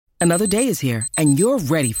Another day is here, and you're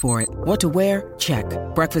ready for it. What to wear? Check.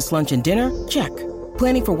 Breakfast, lunch, and dinner? Check.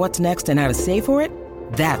 Planning for what's next and how to save for it?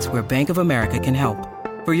 That's where Bank of America can help.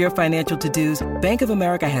 For your financial to-dos, Bank of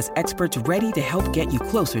America has experts ready to help get you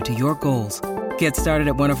closer to your goals. Get started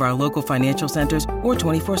at one of our local financial centers or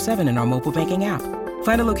 24/7 in our mobile banking app.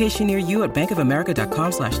 Find a location near you at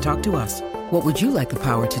bankofamerica.com/talktous. What would you like the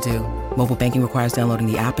power to do? Mobile banking requires downloading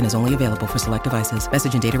the app and is only available for select devices.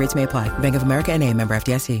 Message and data rates may apply. Bank of America N.A., member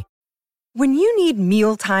FDIC. When you need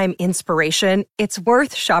mealtime inspiration, it's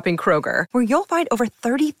worth shopping Kroger, where you'll find over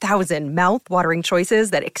 30,000 mouth-watering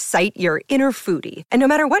choices that excite your inner foodie. And no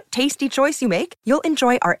matter what tasty choice you make, you'll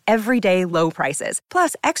enjoy our everyday low prices,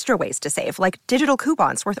 plus extra ways to save, like digital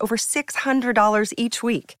coupons worth over $600 each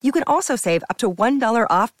week. You can also save up to $1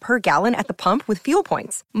 off per gallon at the pump with fuel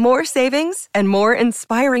points. More savings and more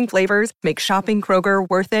inspiring flavors make shopping Kroger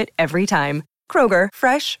worth it every time. Kroger,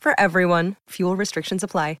 fresh for everyone. Fuel restrictions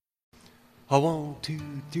apply. 1, 2,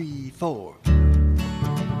 3, 4.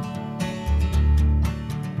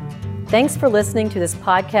 Thanks for listening to this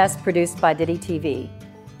podcast produced by Diddy TV.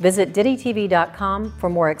 Visit DiddyTV.com for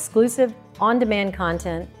more exclusive, on-demand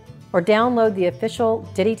content, or download the official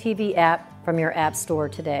Diddy TV app from your app store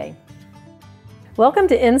today. Welcome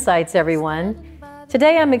to Insights, everyone.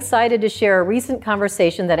 Today I'm excited to share a recent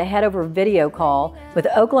conversation that I had over video call with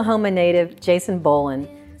Oklahoma native Jason Boland,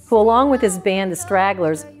 who, along with his band, The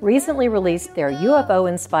Stragglers, recently released their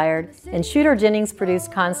UFO-inspired and Shooter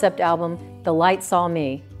Jennings-produced concept album, The Light Saw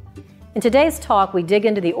Me. In today's talk, we dig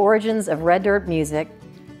into the origins of red dirt music,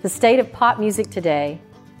 the state of pop music today,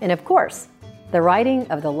 and of course, the writing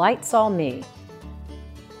of The Light Saw Me.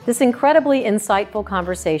 This incredibly insightful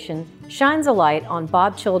conversation shines a light on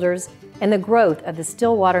Bob Childers and the growth of the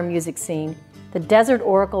Stillwater music scene, the Desert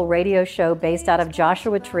Oracle radio show based out of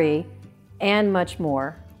Joshua Tree, and much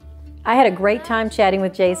more. I had a great time chatting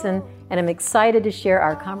with Jason, and I'm excited to share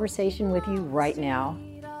our conversation with you right now.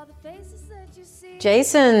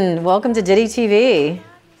 Jason, welcome to Diddy TV.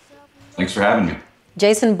 Thanks for having me.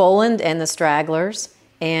 Jason Boland and the Stragglers,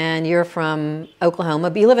 and you're from Oklahoma,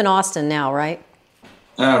 but you live in Austin now, right?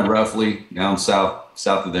 Roughly down south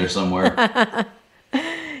of there somewhere.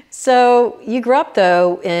 So you grew up,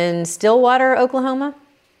 though, in Stillwater, Oklahoma?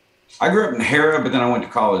 I grew up in Harrah, but then I went to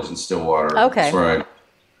college in Stillwater. Okay. That's where I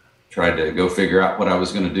tried to go figure out what I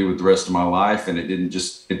was going to do with the rest of my life, and it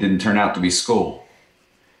didn't turn out to be school.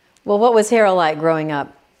 Well, what was Harrah like growing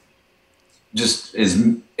up? Just as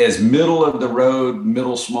middle of the road,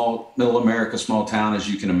 middle America, small town as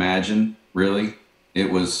you can imagine. Really, it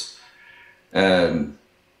was a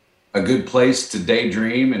good place to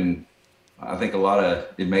daydream, and I think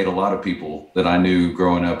it made a lot of people that I knew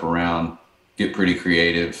growing up around get pretty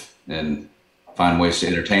creative and find ways to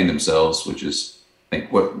entertain themselves, which is, I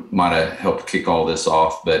think, what might have helped kick all this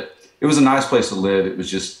off. But it was a nice place to live. It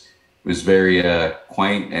was very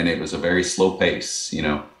quaint, and it was a very slow pace, you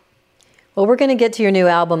know. Well, we're going to get to your new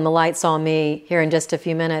album, The Light Saw Me, here in just a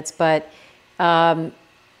few minutes, but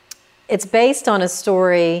it's based on a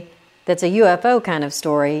story that's a UFO kind of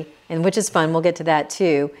story, and which is fun. We'll get to that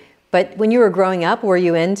too. But when you were growing up, were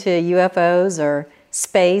you into UFOs or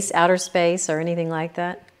space, outer space, or anything like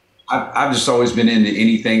that? I've just always been into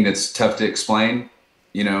anything that's tough to explain.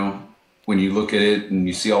 You know, when you look at it and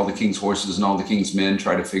you see all the king's horses and all the king's men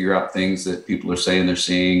try to figure out things that people are saying they're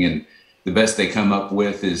seeing, and the best they come up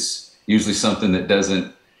with is usually something that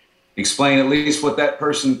doesn't explain at least what that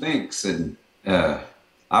person thinks. And I've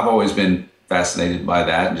always been fascinated by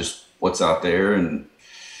that and just what's out there and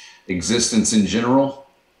existence in general.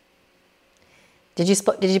 Did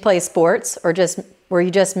you play sports, or were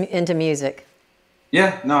you just into music?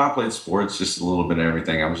 Yeah, no, I played sports, just a little bit of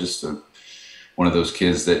everything. I was just one of those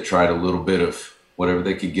kids that tried a little bit of whatever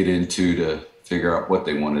they could get into to figure out what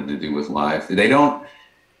they wanted to do with life. They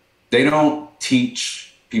don't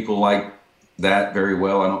teach people like that very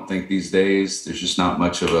well, I don't think, these days. There's just not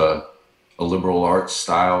much of a liberal arts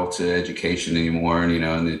style to education anymore, and, you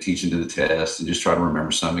know, and they're teaching to the test and just try to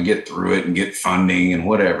remember something and get through it and get funding and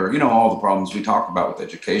whatever, you know, all the problems we talk about with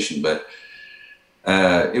education. But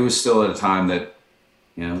it was still at a time that,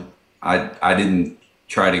 you know, I didn't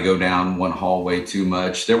try to go down one hallway too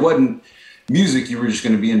much. There wasn't music. You were just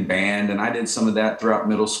going to be in band, and I did some of that throughout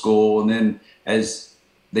middle school. And then as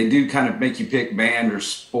they do kind of make you pick band or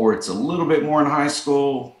sports a little bit more in high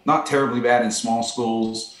school, not terribly bad in small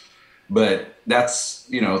schools, but that's,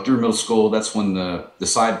 you know, through middle school, that's when the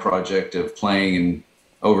side project of playing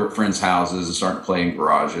over at friends' houses and starting to play in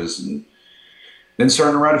garages, and then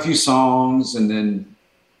starting to write a few songs. And then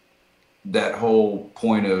that whole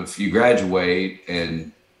point of you graduate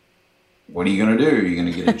and what are you going to do? Are you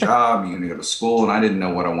going to get a job? Are you going to go to school? And I didn't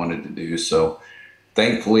know what I wanted to do. So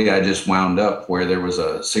thankfully, I just wound up where there was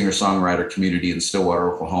a singer-songwriter community in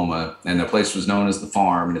Stillwater, Oklahoma, and the place was known as The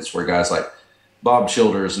Farm, and it's where guys like Bob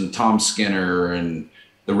Childers and Tom Skinner and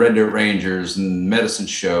the Red Dirt Rangers and Medicine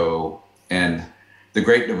Show and The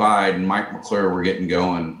Great Divide and Mike McClure were getting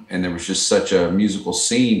going, and there was just such a musical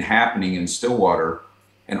scene happening in Stillwater,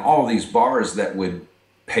 and all these bars that would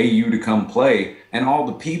pay you to come play, and all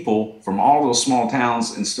the people from all those small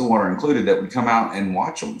towns, and Stillwater included, that would come out and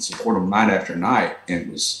watch them and support them night after night.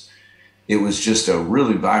 And it was just a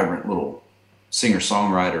really vibrant little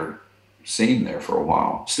singer-songwriter scene there for a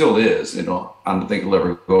while. Still is. I don't think it'll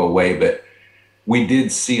ever go away, but we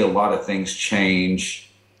did see a lot of things change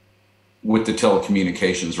with the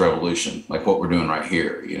telecommunications revolution, like what we're doing right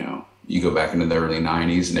here. You go back into the early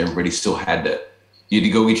 90s and everybody still you had to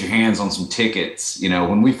go get your hands on some tickets.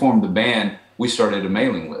 When we formed the band, we started a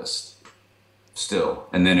mailing list still.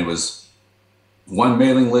 And then it was one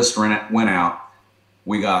mailing list went out.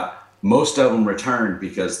 We got most of them returned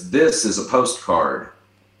because this is a postcard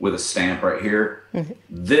with a stamp right here. Mm-hmm.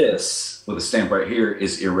 This with a stamp right here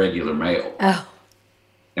is irregular mail. Oh.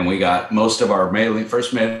 And we got most of our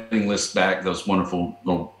first mailing list back, those wonderful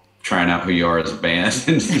little trying out who you are as a band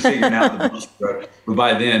and figuring out the postcard. But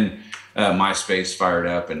by then, MySpace fired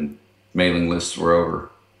up and mailing lists were over.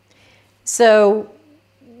 So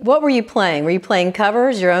what were you playing? Were you playing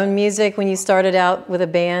covers, your own music when you started out with a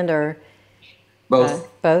band, or? Both.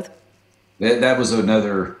 Both? That was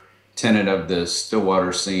another tenet of the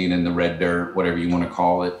Stillwater scene and the Red Dirt, whatever you want to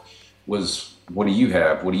call it, was what do you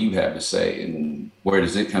have? What do you have to say? And where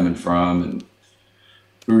does it coming from? And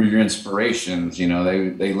who are your inspirations?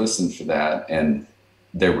 They listened for that. And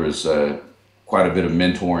there was quite a bit of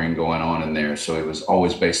mentoring going on in there. So it was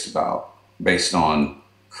always based on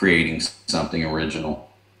creating something original.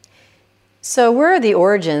 So where are the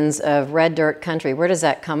origins of Red Dirt Country? Where does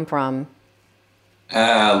that come from?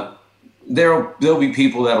 There'll be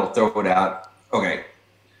people that'll throw it out. Okay.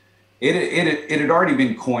 It had already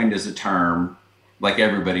been coined as a term, like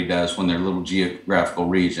everybody does when they're a little geographical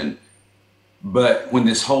region. But when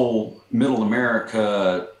this whole Middle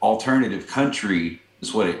America alternative country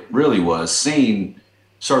is what it really was, scene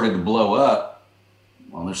started to blow up.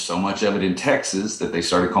 Well, there's so much of it in Texas that they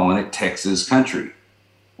started calling it Texas country.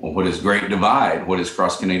 Well, what is Great Divide? What is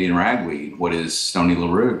Cross Canadian Ragweed? What is Stony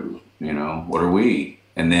LaRue? What are we?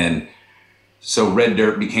 And then, so Red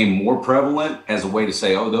Dirt became more prevalent as a way to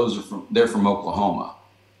say, oh, they're from Oklahoma.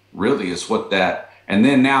 Really is what that, and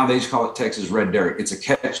then now they just call it Texas Red Dirt. It's a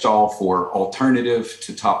catch-all for alternative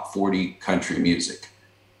to top 40 country music.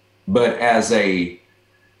 But as a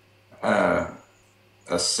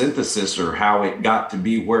synthesis, or how it got to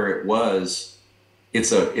be where it was,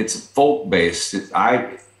 it's folk based.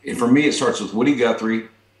 For me, it starts with Woody Guthrie,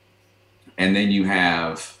 and then you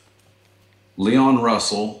have Leon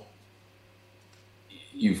Russell.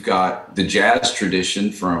 You've got the jazz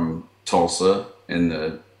tradition from Tulsa and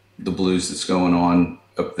the blues that's going on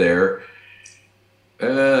up there.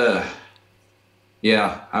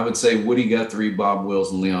 Yeah, I would say Woody Guthrie, Bob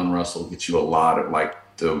Wills, and Leon Russell get you a lot of like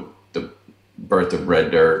the birth of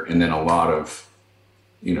Red Dirt, and then a lot of,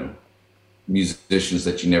 musicians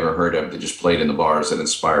that you never heard of that just played in the bars that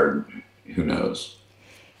inspired who knows.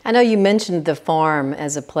 I know you mentioned the Farm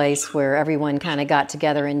as a place where everyone kind of got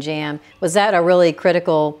together and jam. Was that a really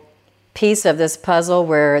critical piece of this puzzle,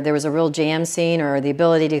 where there was a real jam scene, or the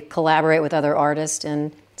ability to collaborate with other artists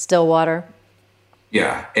in Stillwater?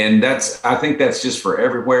 Yeah, and I think that's just for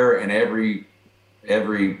everywhere, and every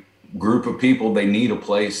group of people, they need a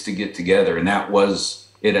place to get together, and that was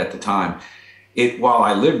it at the time. While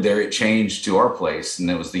I lived there, it changed to our place, and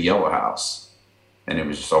it was the Yellow House, and it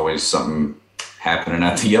was just always something happening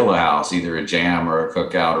at the Yellow House, either a jam or a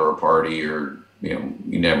cookout or a party, or you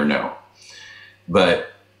never know.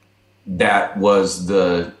 But that was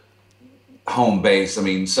the home base. I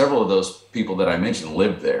mean, several of those people that I mentioned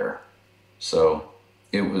lived there, so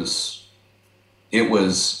it was.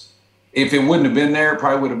 If it wouldn't have been there, it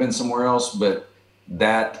probably would have been somewhere else. But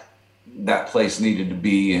that place needed to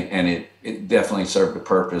be, and it definitely served a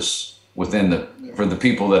purpose for the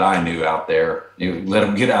people that I knew out there. Let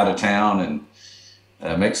them get out of town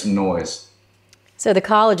and make some noise. So the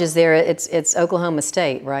college is there. It's Oklahoma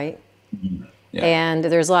State, right? Mm-hmm. Yeah. And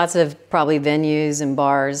there's lots of probably venues and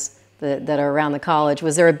bars that are around the college.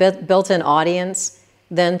 Was there a built-in audience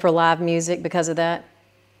then for live music because of that?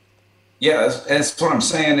 Yeah, that's what I'm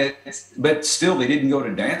saying. But still, they didn't go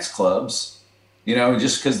to dance clubs.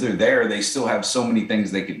 Just because they're there, they still have so many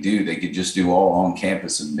things they could do. They could just do all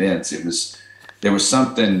on-campus events. there was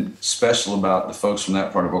something special about the folks from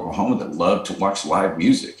that part of Oklahoma that loved to watch live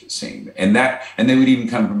music, it seemed. And they would even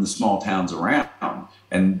come from the small towns around,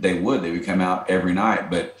 and they would come out every night.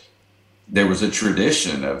 But there was a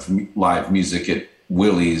tradition of live music at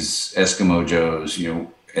Willie's, Eskimo Joe's,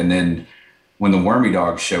 and then when the Wormy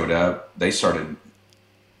Dogs showed up, they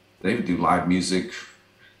would do live music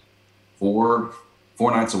four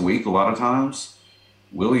nights a week, a lot of times.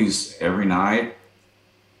 Willie's every night.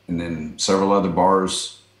 And then several other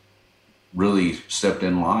bars really stepped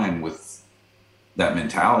in line with that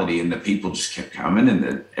mentality, and the people just kept coming, and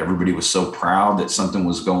that everybody was so proud that something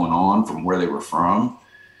was going on from where they were from.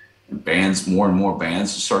 And more and more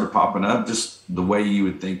bands just started popping up, just the way you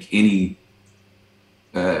would think anytime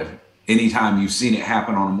you've seen it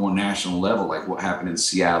happen on a more national level, like what happened in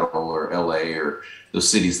Seattle or LA or those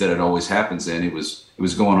cities that it always happens in. It was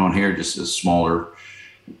going on here, just a smaller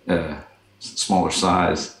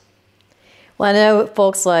size. Well, I know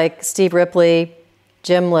folks like Steve Ripley,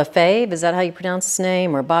 Jim LaFave, is that how you pronounce his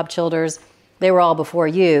name, or Bob Childers, they were all before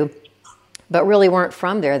you, but really weren't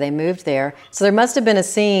from there. They moved there. So there must have been a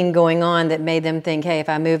scene going on that made them think, hey, if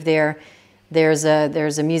I move there, there's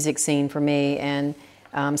a music scene for me, and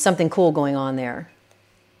something cool going on there.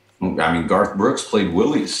 I mean, Garth Brooks played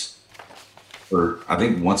Willie's, or I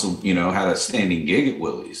think once, had a standing gig at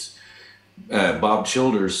Willie's. Bob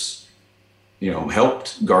Childers,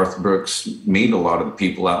 helped Garth Brooks meet a lot of the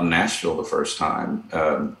people out in Nashville the first time.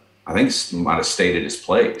 I think might have stayed at his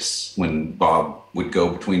place when Bob would go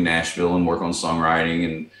between Nashville and work on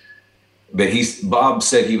songwriting. But Bob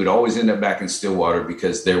said he would always end up back in Stillwater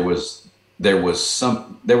because there was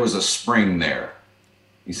a spring there.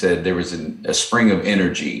 He said there was a spring of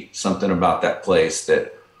energy, something about that place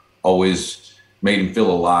that always made him feel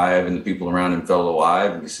alive, and the people around him felt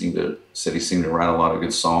alive. And he seemed to write a lot of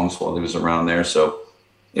good songs while he was around there. So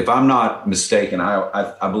if I'm not mistaken,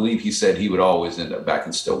 I believe he said he would always end up back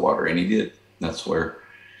in Stillwater, and he did. That's where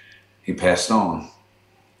he passed on.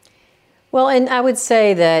 Well, and I would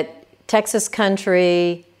say that Texas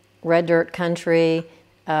country, red dirt country,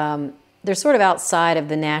 they're sort of outside of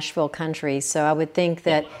the Nashville country. So I would think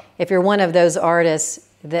that if you're one of those artists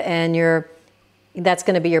and that's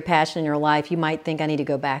going to be your passion in your life, you might think, I need to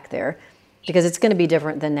go back there, because it's going to be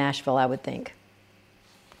different than Nashville, I would think.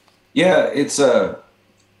 Yeah, it's I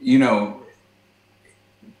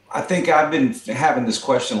think I've been having this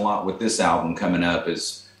question a lot with this album coming up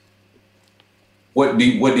is, what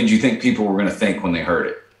did you think people were going to think when they heard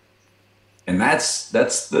it? And that's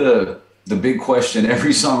the big question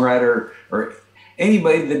every songwriter or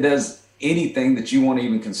anybody that does anything that you want to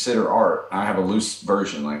even consider art. I have a loose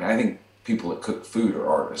version. Like, I think people that cook food are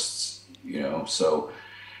artists, so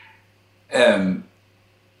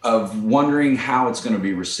of wondering how it's going to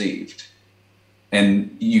be received.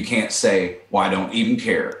 And you can't say, well, I don't even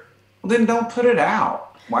care. Well, then don't put it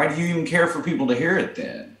out. Why do you even care for people to hear it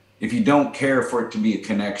then? If you don't care for it to be a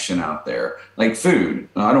connection out there, like food,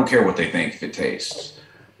 I don't care what they think if it tastes,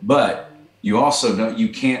 but you also you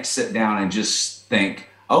can't sit down and just think,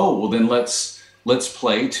 oh, well then let's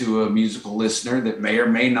play to a musical listener that may or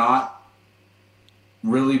may not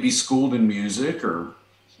really be schooled in music or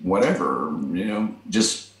whatever,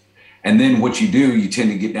 and then what you do, you tend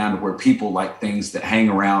to get down to where people like things that hang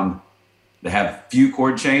around, that have few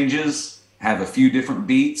chord changes, have a few different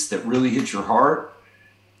beats that really hit your heart,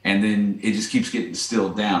 and then it just keeps getting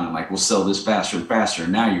distilled down, and like, we'll sell this faster and faster.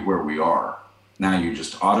 And now you're where we are. Now you're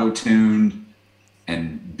just auto-tuned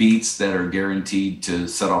and beats that are guaranteed to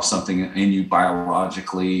set off something in you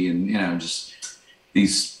biologically, and just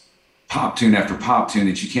these pop tune after pop tune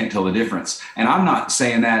that you can't tell the difference. And I'm not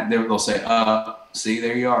saying that they'll say, see,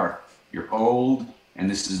 there you are. You're old and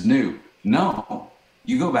this is new. No,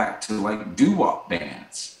 you go back to like doo-wop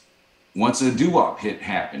bands. Once a doo-wop hit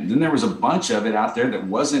happened, then there was a bunch of it out there that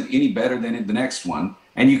wasn't any better than the next one.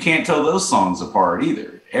 And you can't tell those songs apart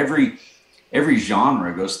either. Every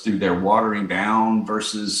genre goes through their watering down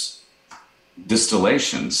versus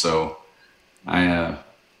distillation. So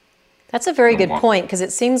that's a very good point, because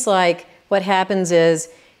it seems like what happens is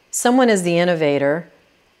someone is the innovator,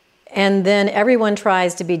 and then everyone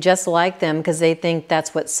tries to be just like them because they think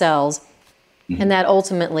that's what sells. Mm-hmm. And that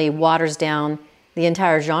ultimately waters down the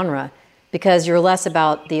entire genre, because you're less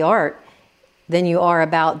about the art than you are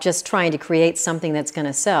about just trying to create something that's going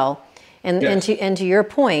to sell. And, yes. and to your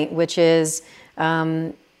point, which is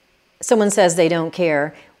someone says they don't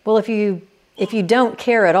care. Well, if you don't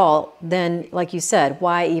care at all, then, like you said,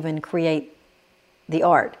 why even create the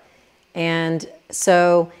art? And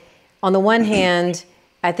so, on the one hand,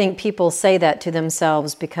 I think people say that to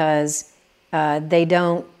themselves because they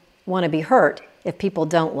don't want to be hurt if people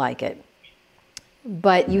don't like it.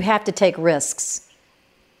 but you have to take risks,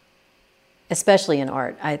 especially in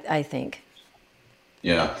art, I think.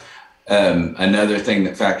 Yeah. Another thing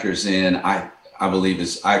that factors in, I believe,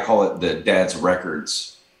 is I call it the dad's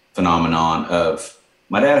records phenomenon of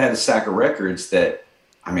my dad had a stack of records that,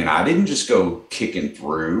 I mean, I didn't just go kicking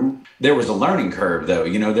through. There was a learning curve, though.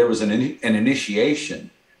 You know, there was an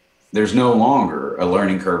initiation. There's no longer a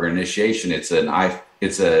learning curve or initiation. It's a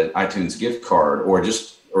iTunes gift card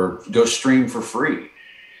or go stream for free.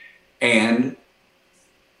 And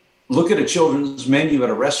look at a children's menu at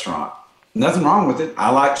a restaurant. Nothing wrong with it.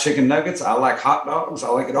 I like chicken nuggets. I like hot dogs. I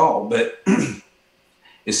like it all. But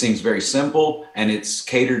it seems very simple, and it's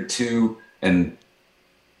catered to an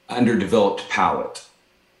underdeveloped palate.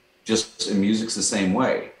 Just in music's the same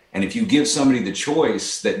way. And if you give somebody the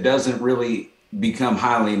choice that doesn't really become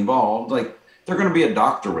highly involved, like they're going to be a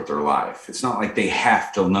doctor with their life. It's not like they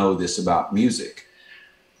have to know this about music.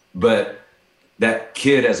 But that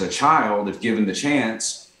kid as a child, if given the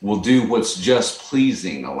chance, will do what's just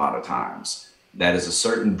pleasing a lot of times. That is a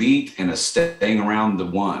certain beat and a staying around the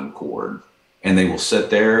one chord. And they will sit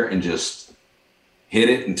there and just hit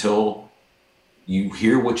it until you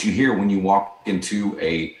hear what you hear when you walk into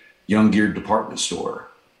a Young Gear department store.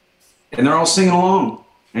 And they're all singing along.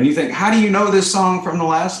 And you think, how do you know this song from the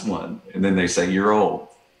last one? And then they say, you're old.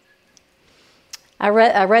 I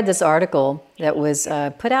read this article that was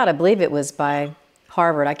put out, I believe it was by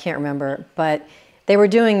Harvard, I can't remember, but they were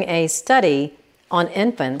doing a study on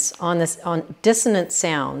infants on dissonant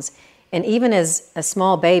sounds. And even as a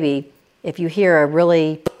small baby, if you hear a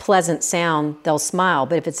really pleasant sound, they'll smile.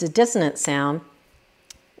 But if it's a dissonant sound,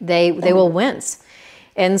 they will wince.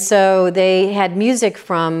 And so they had music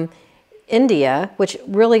from India, which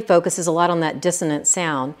really focuses a lot on that dissonant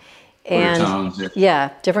sound. And tones,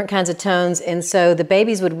 yeah, different kinds of tones. And so the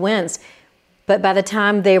babies would wince, but by the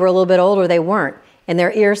time they were a little bit older, they weren't. And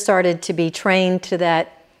their ears started to be trained to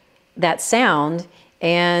that sound,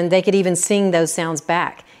 and they could even sing those sounds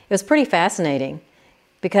back. It was pretty fascinating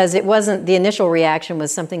because it wasn't, the initial reaction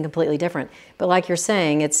was something completely different. But like you're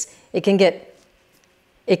saying, it can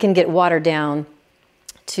get watered down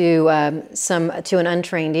to an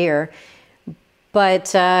untrained ear. But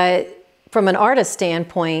from an artist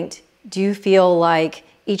standpoint, do you feel like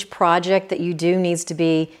each project that you do needs to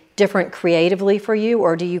be different creatively for you,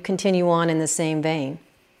 or do you continue on in the same vein?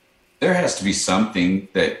 There has to be something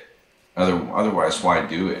that otherwise why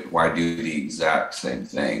do it? Why do the exact same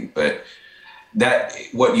thing? But that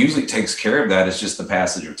what usually takes care of that is just the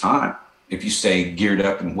passage of time. If you stay geared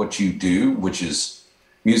up in what you do, which is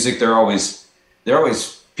music, people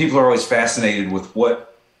are always fascinated with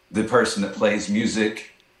what the person that plays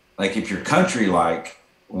music, like if you're country like,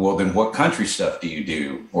 well, then what country stuff do you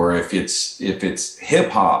do? Or if it's hip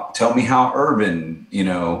hop, tell me how urban, you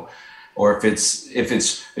know, or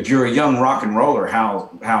if you're a young rock and roller,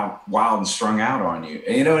 how wild and strung out on you,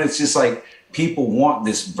 you know, and it's just like people want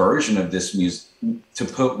this version of this music to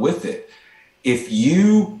put with it. If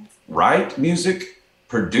you write music,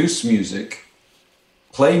 produce music,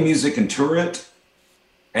 play music and tour it,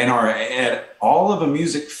 and are at all of a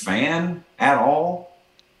music fan at all,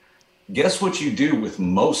 guess what you do with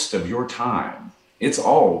most of your time? It's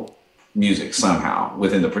all music somehow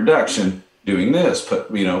within the production, doing this,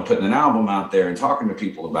 putting an album out there and talking to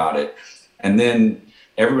people about it. And then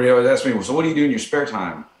everybody always asks me, well, so what do you do in your spare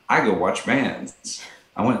time? I go watch bands.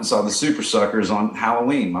 I went and saw the Super Suckers on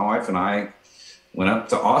Halloween. My wife and I went up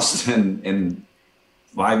to Austin, and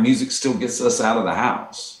live music still gets us out of the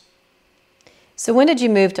house. So when did you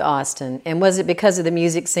move to Austin? And was it because of the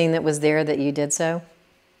music scene that was there that you did so?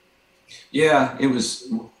 Yeah, it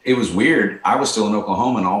was weird. I was still in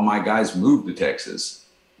Oklahoma, and all my guys moved to Texas.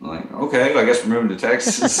 I'm like, okay, I guess we're moving to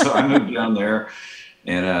Texas. So I moved down there,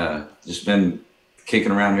 and just been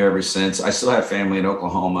kicking around here ever since. I still have family in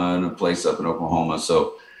Oklahoma and a place up in Oklahoma,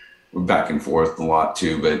 so we're back and forth a lot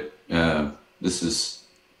too. But this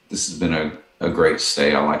has been a great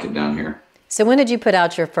stay. I like it down here. So when did you put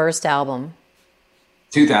out your first album?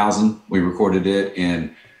 2000. We recorded it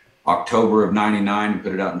in October of 99 and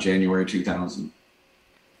put it out in January 2000.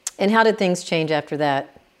 And how did things change after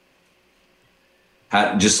that?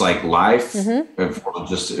 Just like life, or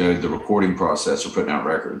just the recording process or putting out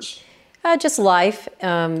records? Just life.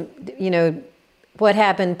 What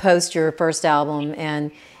happened post your first album,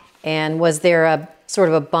 and was there a sort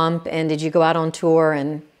of a bump, and did you go out on tour?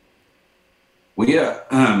 And we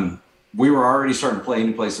were already starting to play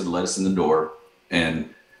any place that let us in the door,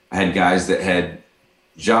 and I had guys that had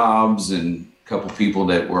jobs and a couple people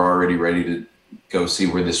that were already ready to go see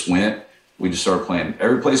where this went. We just started playing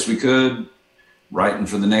every place we could, writing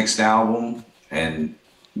for the next album, and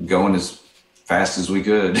going as fast as we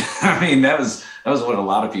could. I mean, that was what a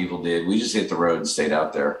lot of people did. We just hit the road and stayed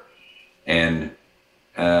out there. And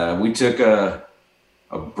we took a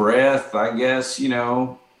breath, I guess,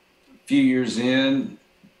 a few years in.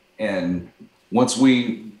 And once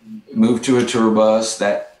we moved to a tour bus,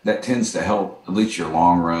 that tends to help at least your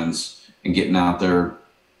long runs and getting out there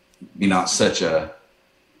be not such a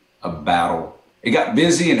battle. It got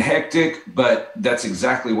busy and hectic, but that's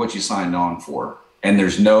exactly what you signed on for. And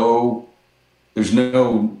there's no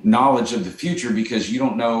knowledge of the future because you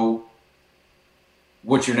don't know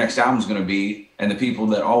what your next album's going to be. And the people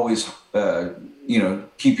that always,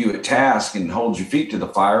 keep you at task and hold your feet to the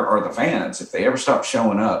fire are the fans. If they ever stop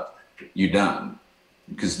showing up, you're done,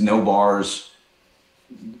 because no bar's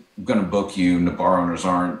going to book you, and the bar owners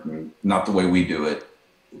aren't, not the way we do it,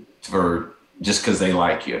 for just because they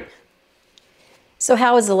like you. So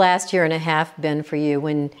how has the last year and a half been for you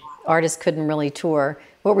when artists couldn't really tour?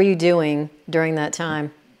 What were you doing during that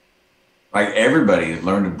time? Like everybody,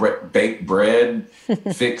 learned to bake bread,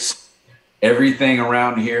 fix everything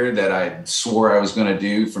around here that I swore I was going to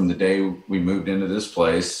do from the day we moved into this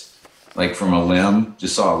place. Like from a limb,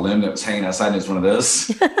 just saw a limb that was hanging outside, and it's one of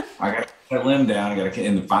those. I got to cut that limb down. I got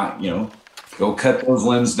to, go cut those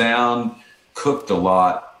limbs down. Cooked a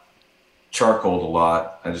lot. Charcoaled a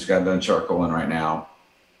lot. I just got done charcoaling right now.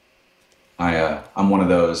 I'm one of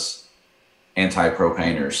those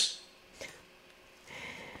anti-propaners.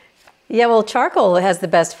 Yeah, well, charcoal has the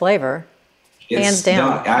best flavor, hands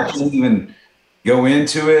down. I can't even go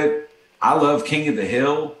into it. I love King of the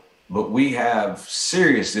Hill, but we have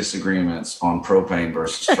serious disagreements on propane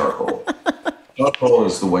versus charcoal. Charcoal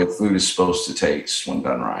is the way food is supposed to taste when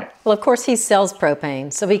done right. Well, of course, he sells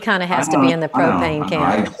propane, so he kind of has to be in the propane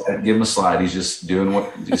camp. I give him a slide. He's just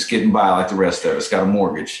just getting by like the rest of us. Got a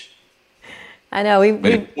mortgage. I know.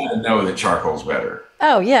 But you gotta know that charcoal's better.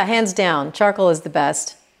 Oh, yeah, hands down. Charcoal is the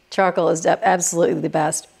best. Charcoal is absolutely the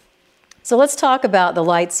best. So let's talk about The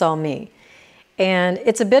Light Saw Me. And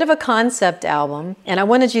it's a bit of a concept album, and I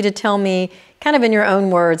wanted you to tell me, kind of in your own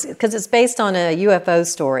words, because it's based on a UFO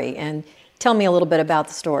story, and tell me a little bit about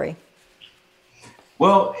the story.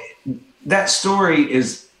 Well, that story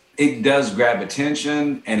it does grab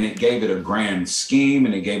attention, and it gave it a grand scheme,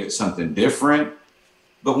 and it gave it something different.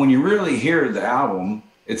 But when you really hear the album,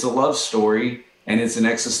 it's a love story, and it's an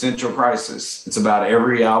existential crisis. It's about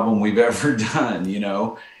every album we've ever done,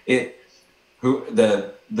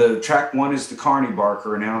 The track one is the Carney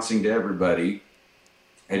Barker announcing to everybody,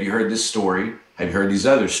 have you heard this story? Have you heard these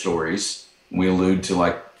other stories? We allude to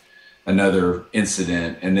like another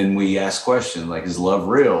incident, and then we ask questions like, is love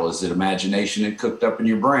real? Is it imagination and cooked up in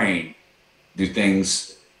your brain? Do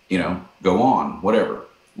things, go on? Whatever.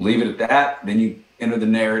 Leave it at that. Then you enter the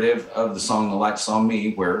narrative of the song The Light Saw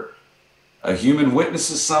Me, where a human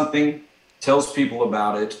witnesses something, tells people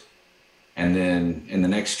about it, and then in the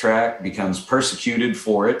next track becomes persecuted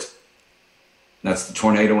for it. That's the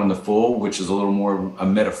Tornado and the Fool, which is a little more a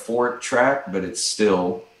metaphoric track, but it's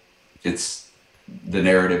the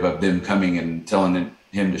narrative of them coming and telling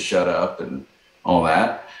him to shut up and all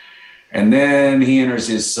that. And then he enters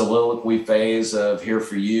his soliloquy phase of Here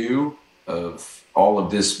for You, of all of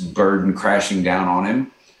this burden crashing down on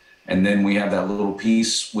him. And then we have that little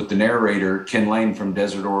piece with the narrator, Ken Lane from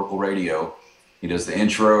Desert Oracle Radio. He does the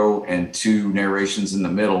intro and two narrations in the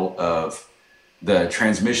middle of the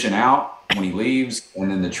transmission out when he leaves, and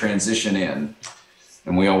then the transition in.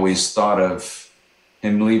 And we always thought of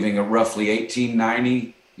him leaving at roughly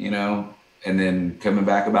 1890, and then coming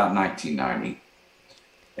back about 1990.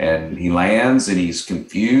 And he lands and he's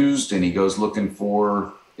confused and he goes looking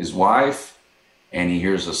for his wife, and he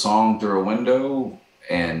hears a song through a window,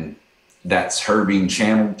 and that's her being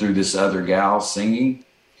channeled through this other gal singing.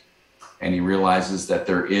 And he realizes that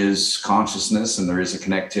there is consciousness and there is a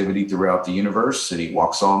connectivity throughout the universe, and he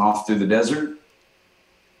walks on off through the desert,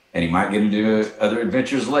 and he might get into other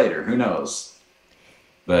adventures later, who knows?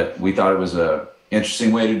 But we thought it was a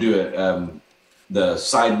interesting way to do it. The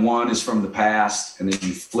side one is from the past, and then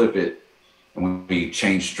you flip it, and we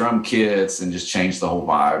changed drum kits and just changed the whole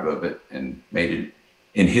vibe of it and made it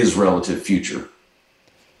in his relative future.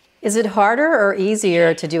 Is it harder or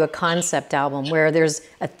easier to do a concept album where there's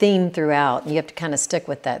a theme throughout and you have to kind of stick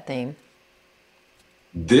with that theme?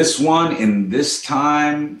 This one in this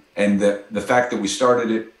time, and the fact that we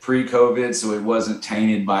started it pre-COVID, so it wasn't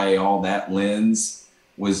tainted by all that lens,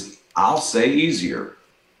 was, I'll say, easier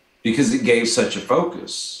because it gave such a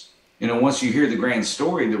focus. Once you hear the grand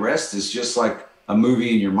story, the rest is just like a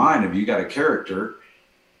movie in your mind. If you got a character,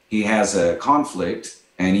 he has a conflict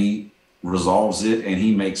and he resolves it, and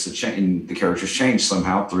he makes a change. The characters change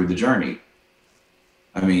somehow through the journey.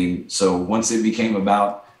 I mean, so once it became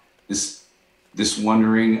about this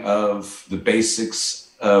wondering of the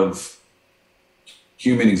basics of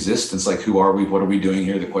human existence, like who are we, what are we doing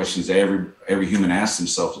here, the questions every human asks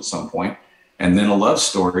himself at some point, and then a love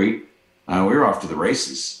story, we were off to the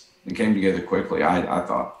races. It came together quickly, I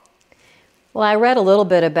thought. Well, I read a little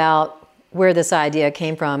bit about where this idea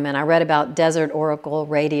came from, and I read about Desert Oracle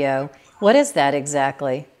Radio. What is that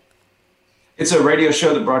exactly? It's a radio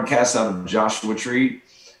show that broadcasts out of Joshua Tree,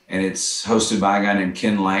 and it's hosted by a guy named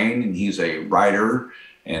Ken Lane, and he's a writer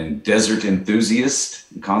and desert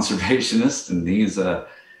enthusiast and conservationist, and he's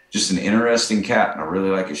just an interesting cat, and I really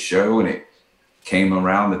like his show. And it came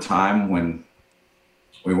around the time when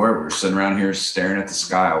we were sitting around here staring at the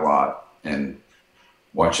sky a lot and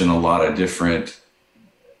watching a lot of different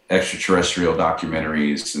extraterrestrial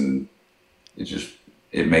documentaries, and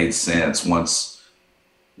it made sense once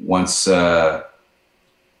the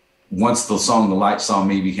song "The Light Saw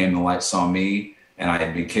Me" became "The Light Saw Me," and I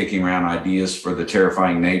had been kicking around ideas for the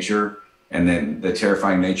terrifying nature, and then the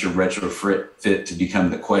terrifying nature retrofit to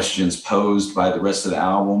become the questions posed by the rest of the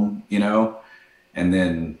album, you know. And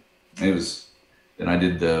then I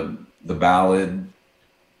did the ballad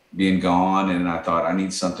 "Being Gone," and I thought I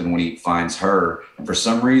need something when he finds her. And for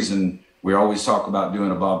some reason, we always talk about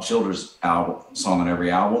doing a Bob Childers song on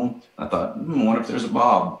every album. I thought, what if there's a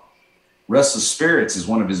Bob? Restless Spirits is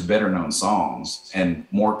one of his better known songs and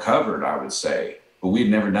more covered, I would say, but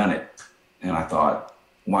we'd never done it. And I thought,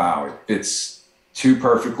 wow, it fits too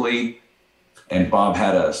perfectly. And Bob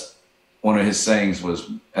had one of his sayings was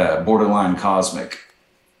borderline cosmic.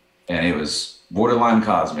 And it was borderline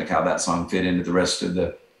cosmic, how that song fit into the rest of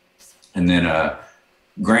and then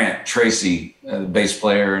Grant Tracy, the bass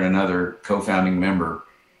player and another co-founding member,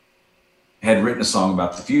 had written a song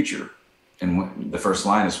about the future. And the first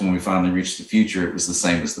line is, when we finally reached the future, it was the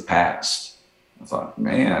same as the past. I thought,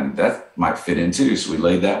 man, that might fit in too. So we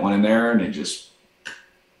laid that one in there, and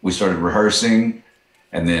we started rehearsing,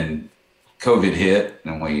 and then COVID hit,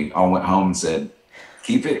 and we all went home and said,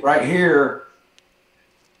 keep it right here.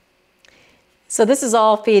 So this is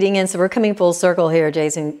all feeding in. So we're coming full circle here,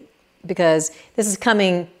 Jason, because this is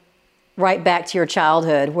coming right back to your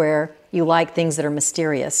childhood where you like things that are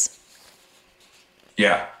mysterious.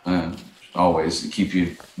 Yeah. Always keep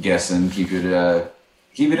you guessing, keep it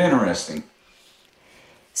interesting.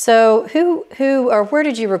 So where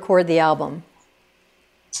did you record the album?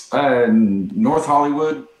 North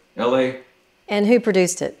Hollywood, LA. And who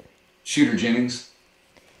produced it? Shooter Jennings.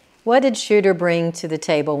 What did Shooter bring to the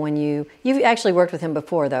table when you've actually worked with him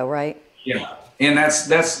before though, right? Yeah. And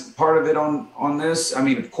that's part of it on this. I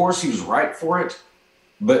mean, of course he was right for it,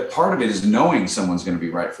 but part of it is knowing someone's going to be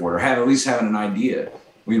right for it, or at least having an idea.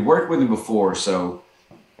 We'd worked with him before,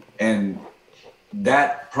 and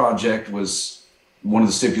that project was one of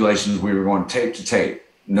the stipulations. We were going tape to tape,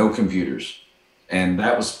 no computers, and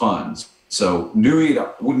that was fun. So knew he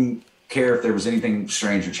wouldn't care if there was anything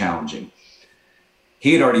strange or challenging.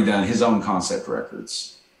 He had already done his own concept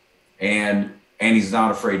records, and he's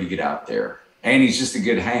not afraid to get out there, and he's just a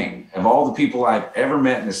good hang. Of all the people I've ever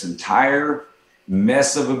met in this entire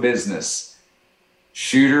mess of a business,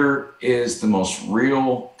 Shooter is the most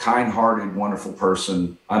real, kind-hearted, wonderful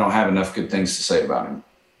person. I don't have enough good things to say about him.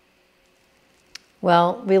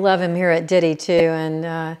 Well, we love him here at Ditty too,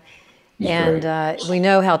 and we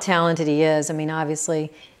know how talented he is. I mean,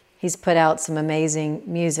 obviously, he's put out some amazing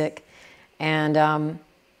music. And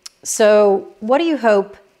so what do you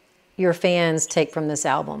hope your fans take from this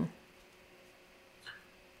album?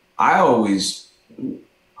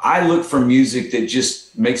 I look for music that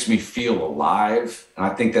just makes me feel alive. And I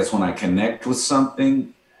think that's when I connect with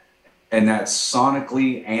something, and that's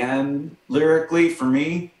sonically and lyrically for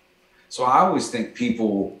me. So I always think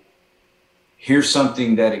people hear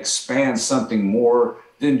something that expands something more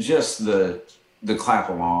than just the clap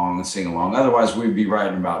along and sing along. Otherwise we'd be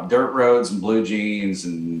writing about dirt roads and blue jeans,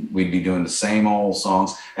 and we'd be doing the same old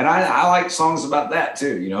songs. And I like songs about that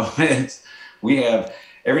too. You know,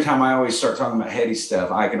 every time I always start talking about heady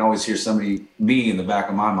stuff, I can always hear me in the back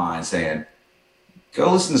of my mind saying,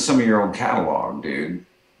 go listen to some of your old catalog, dude.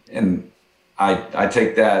 And I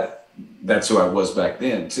take that's who I was back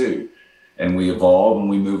then too. And we evolve and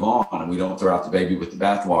we move on, and we don't throw out the baby with the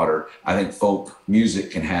bathwater. I think folk music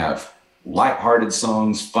can have lighthearted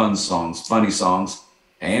songs, fun songs, funny songs,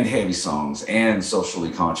 and heavy songs, and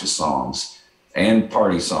socially conscious songs, and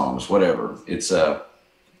party songs, whatever.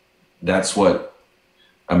 That's what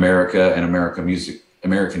America and American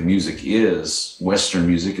music is. Western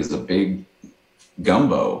music is a big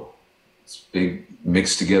gumbo. It's a big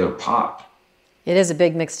mixed together pot. It is a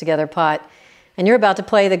big mixed together pot. And you're about to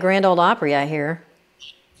play the Grand Ole Opry, I hear.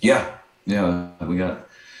 Yeah, we got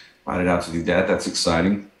invited out to do that. That's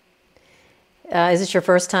exciting. Is this your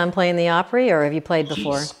first time playing the Opry, or have you played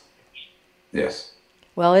before? Yes.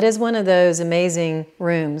 Well, it is one of those amazing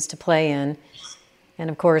rooms to play in. And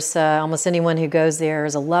of course, almost anyone who goes there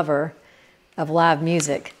is a lover of live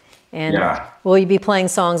music. And will you be playing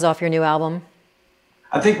songs off your new album?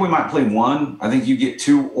 I think we might play one. I think you get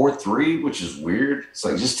 2 or 3, which is weird. It's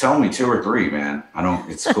like, just tell me 2 or 3, man.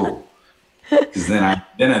 It's cool. Because then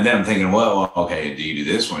I'm thinking, well, okay, do you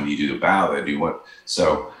do this one? Do you do the ballad? Do you what?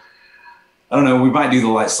 So I don't know. We might do The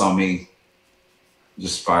Lights on Me.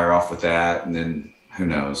 Just fire off with that, and then who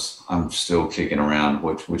knows? I'm still kicking around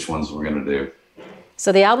which ones we're gonna do.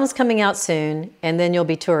 So the album's coming out soon, and then you'll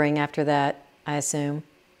be touring after that, I assume.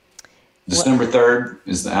 December 3rd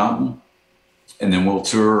is the album, and then we'll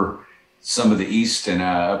tour some of the east and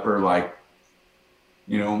upper, like,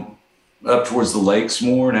 up towards the lakes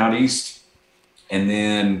more and out east. And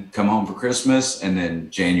then come home for Christmas, and then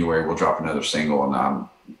January we'll drop another single, and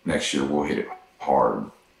next year we'll hit it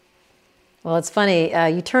hard. Well, it's funny.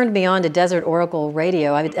 You turned me on to Desert Oracle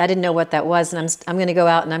Radio. I didn't know what that was, and I'm going to go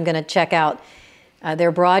out and I'm going to check out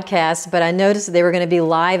their broadcast. But I noticed they were going to be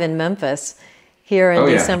live in Memphis here in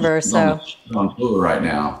December. He's on tour right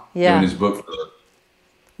now. Yeah, doing his book.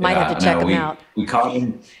 Might have to check him out. We caught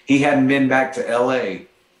him. He hadn't been back to LA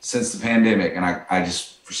since the pandemic, and I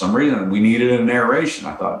just, for some reason, we needed a narration.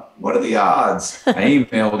 I thought, what are the odds? I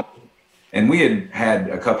emailed, and we had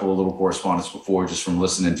a couple of little correspondence before, just from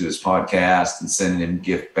listening to his podcast and sending him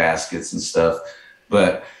gift baskets and stuff.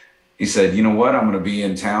 But he said, you know what? I'm going to be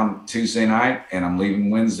in town Tuesday night, and I'm leaving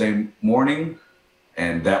Wednesday morning.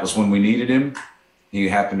 And that was when we needed him. He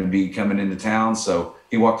happened to be coming into town, so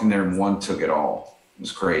he walked in there and one took it all. It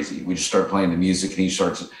was crazy. We just started playing the music,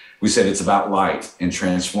 and we said it's about light and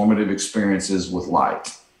transformative experiences with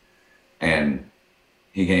light. And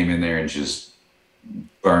he came in there and just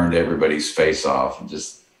burned everybody's face off. And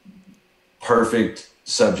just perfect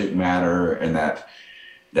subject matter, and that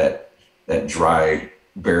dry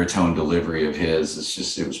baritone delivery of his,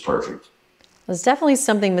 it was perfect. There's definitely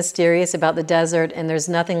something mysterious about the desert, and there's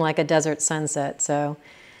nothing like a desert sunset. So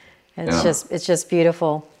it's just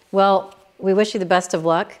beautiful. Well, we wish you the best of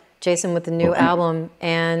luck, Jason, with the new album,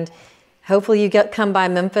 and hopefully you come by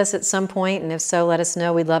Memphis at some point, and if so, let us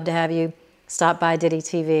know. We'd love to have you stop by Diddy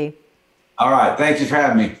TV. All right. Thank you for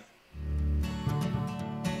having me.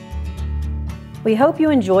 We hope you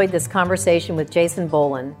enjoyed this conversation with Jason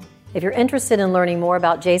Boland. If you're interested in learning more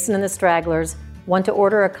about Jason and the Stragglers, want to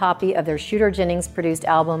order a copy of their Shooter Jennings-produced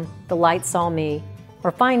album, The Lights on Me, or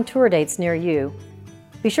find tour dates near you,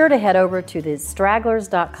 be sure to head over to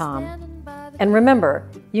thestragglers.com. And remember,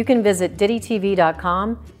 you can visit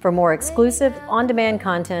DiddyTV.com for more exclusive on-demand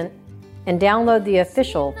content and download the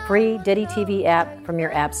official free Diddy TV app from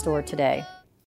your app store today.